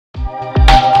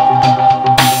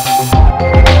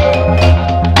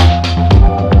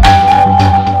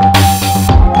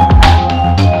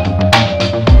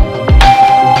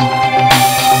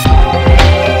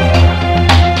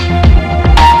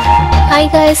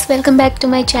guys, welcome back to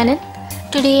my channel.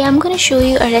 Today I'm going to show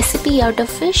you a recipe out of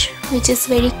fish which is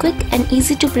very quick and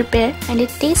easy to prepare, and it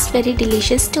tastes very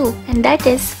delicious too, and that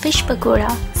is fish pakora.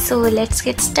 So let's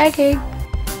get started.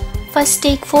 First,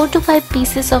 take 4 to 5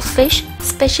 pieces of fish,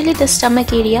 especially the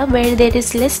stomach area where there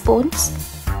is less bones.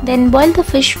 Then boil the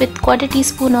fish with 1/4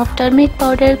 teaspoon of turmeric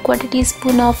powder, 1/4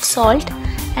 teaspoon of salt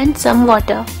and some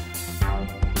water.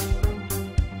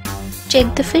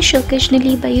 Check the fish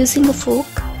occasionally by using a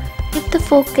fork. If the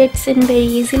fork gets in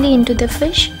very easily into the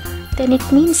fish, then it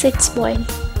means it's boiled.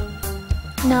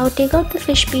 Now take out the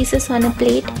fish pieces on a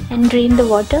plate and drain the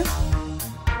water.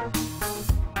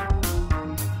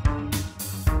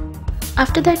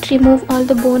 After that, remove all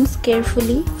the bones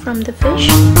carefully from the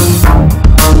fish.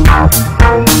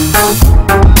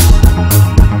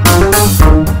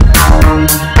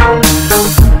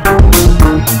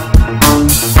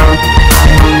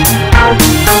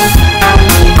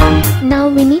 Now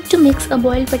we need to mix a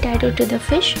boiled potato to the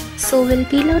fish, so we'll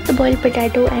peel out the boiled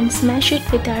potato and smash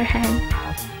it with our hand.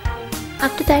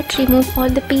 After that, remove all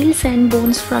the peels and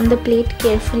bones from the plate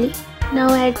carefully. Now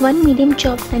add 1 medium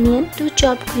chopped onion, 2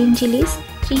 chopped green chilies,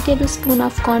 3 tablespoons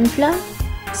of corn flour,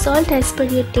 salt as per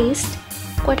your taste,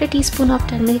 1/4 teaspoon of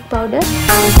turmeric powder,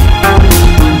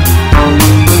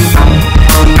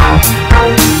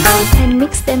 and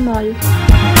mix them all.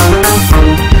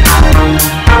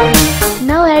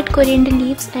 Now add coriander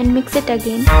leaves and mix it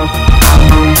again.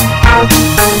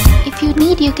 If you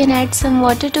need, you can add some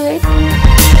water to it.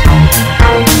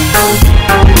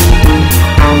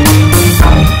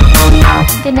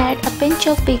 Then add a pinch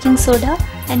of baking soda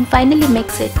and finally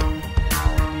mix it.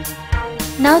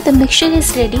 Now the mixture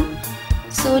is ready.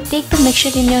 So take the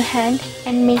mixture in your hand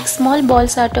and make small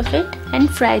balls out of it and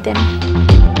fry them.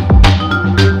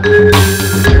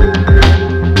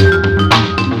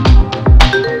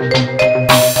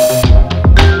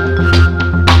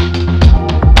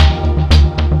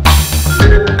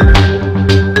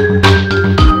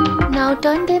 Now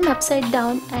turn them upside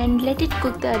down and let it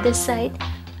cook the other side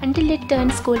until it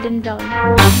turns golden brown.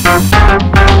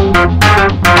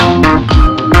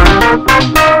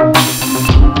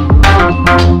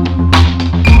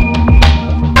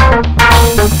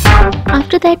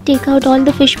 After that, take out all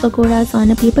the fish pakoras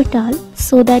on a paper towel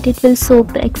so that it will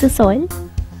soak the excess oil.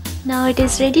 Now it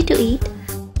is ready to eat,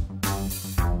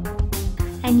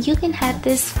 and you can have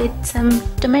this with some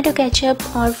tomato ketchup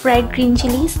or fried green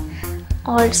chilies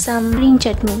or some green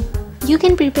chutney. You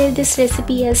can prepare this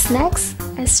recipe as snacks,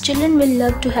 as children will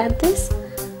love to have this.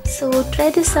 So try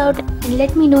this out and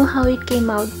let me know how it came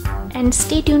out. And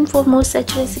stay tuned for more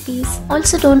such recipes.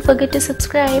 Also, don't forget to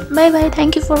subscribe. Bye bye.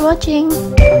 Thank you for watching.